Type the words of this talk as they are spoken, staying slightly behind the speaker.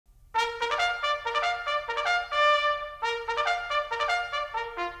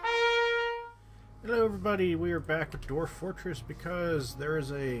Hello everybody, we are back with Dwarf Fortress because there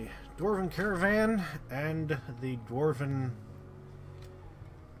is a dwarven caravan and the dwarven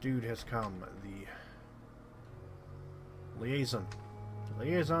dude has come. The liaison. The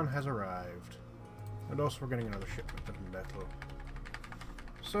liaison has arrived. And also we're getting another shipment of metal.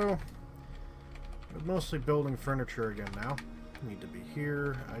 So, we're mostly building furniture again now. Need to be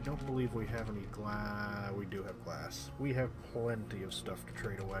here. I don't believe we have any glass. We do have glass. We have plenty of stuff to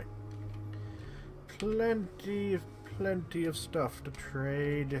trade away. Plenty of stuff to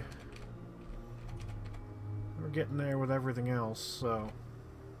trade. We're getting there with everything else, so...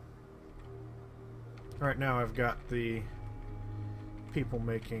 Right now I've got the people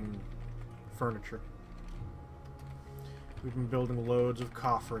making furniture. We've been building loads of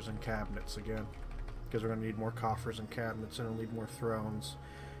coffers and cabinets again. Because we're going to need more coffers and cabinets and we'll need more thrones.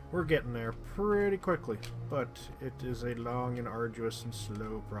 We're getting there pretty quickly, but it is a long and arduous and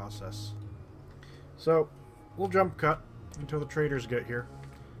slow process. So, we'll jump cut until the traders get here,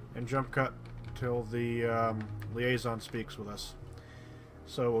 and jump cut till the liaison speaks with us.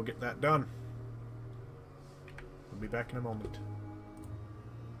 So we'll get that done. We'll be back in a moment.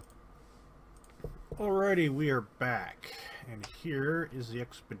 Alrighty, we are back, and here is the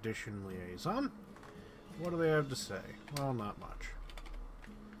expedition liaison. What do they have to say? Well, not much.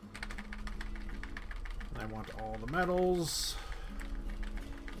 I want all the metals.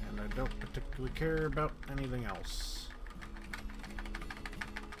 And I don't particularly care about anything else.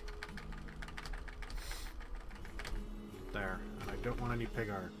 There. And I don't want any pig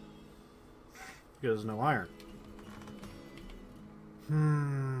iron. Because there's no iron.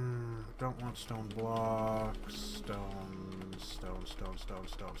 Don't want stone blocks. Stone.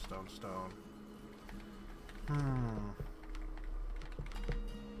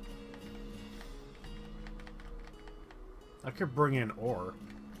 I could bring in ore.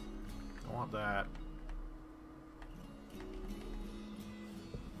 I want that.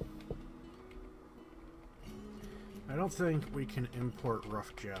 I don't think we can import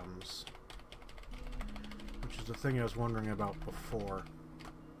rough gems, which is the thing I was wondering about before.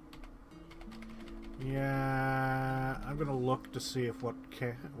 Yeah, I'm gonna look to see if what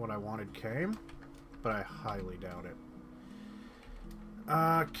I wanted came, but I highly doubt it.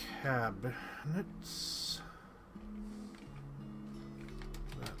 Cabinets.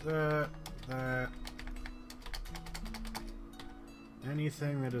 That.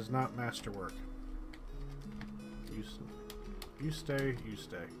 Anything that is not masterwork. You stay.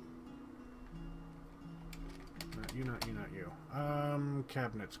 Not you, not you, not you.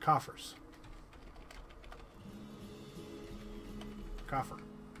 Cabinets. Coffers. Coffer.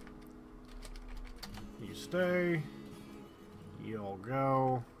 You stay. You'll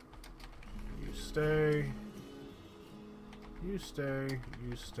go. You stay. You stay,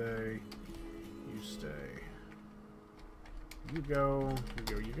 you stay, you stay. You go,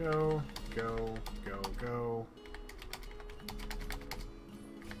 you go, go.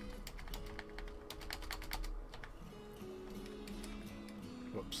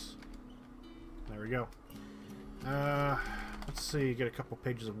 Whoops. There we go. Let's see, get a couple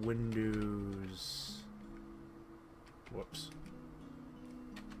pages of windows. Whoops.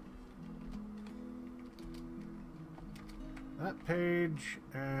 That page,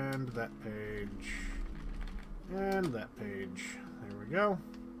 and that page, and that page. There we go.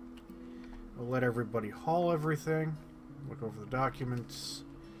 I'll let everybody haul everything. Look over the documents.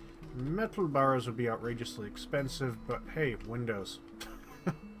 Metal bars would be outrageously expensive, but hey, windows.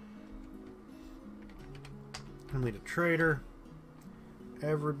 I'll need a trader.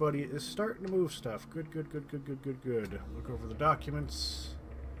 Everybody is starting to move stuff. Good. Look over the documents.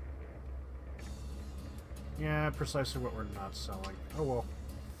 Yeah, precisely what we're not selling. Oh well.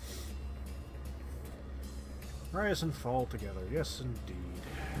 Rise and fall together. Yes, indeed.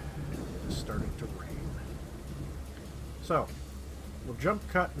 It's starting to rain. So, we'll jump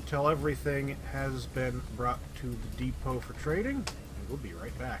cut until everything has been brought to the depot for trading, and we'll be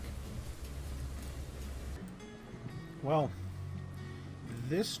right back. Well,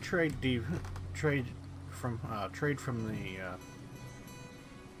 this trade from the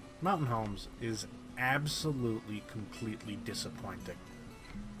mountain homes is absolutely, completely disappointing.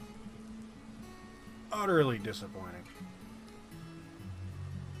 Utterly disappointing.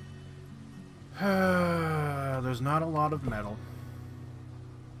 There's not a lot of metal.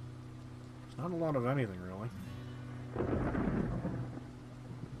 There's not a lot of anything, really.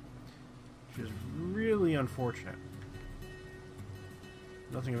 Which is really unfortunate.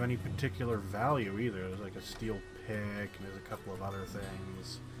 Nothing of any particular value either. There's like a steel pick and there's a couple of other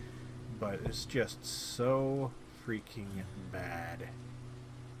things. But it's just so freaking bad.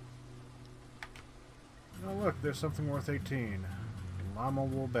 Oh look, there's something worth 18. Llama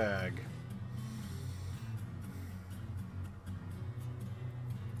wool bag.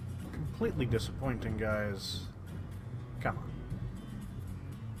 Completely disappointing, guys. Come on.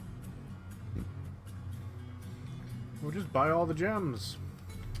 We'll just buy all the gems.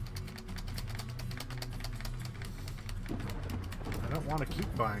 I don't want to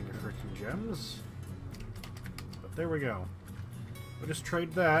keep buying the freaking gems. But there we go. We'll just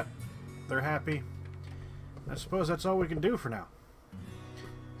trade that. They're happy. I suppose that's all we can do for now.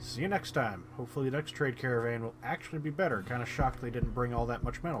 See you next time. Hopefully the next trade caravan will actually be better. Kind of shocked they didn't bring all that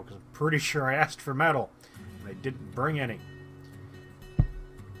much metal, because I'm pretty sure I asked for metal, and they didn't bring any.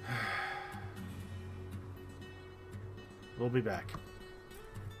 We'll be back.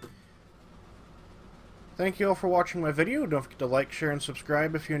 Thank you all for watching my video. Don't forget to like, share, and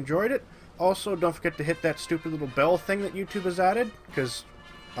subscribe if you enjoyed it. Also, don't forget to hit that stupid little bell thing that YouTube has added, because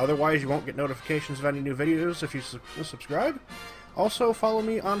otherwise you won't get notifications of any new videos if you subscribe. Also, follow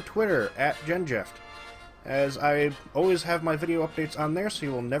me on Twitter, @GenJeft, as I always have my video updates on there, so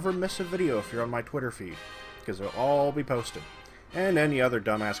you will never miss a video if you're on my Twitter feed, because they'll all be posted. And any other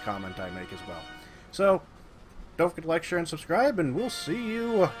dumbass comment I make as well. So, don't forget to like, share, and subscribe, and we'll see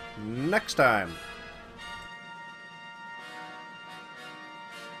you next time.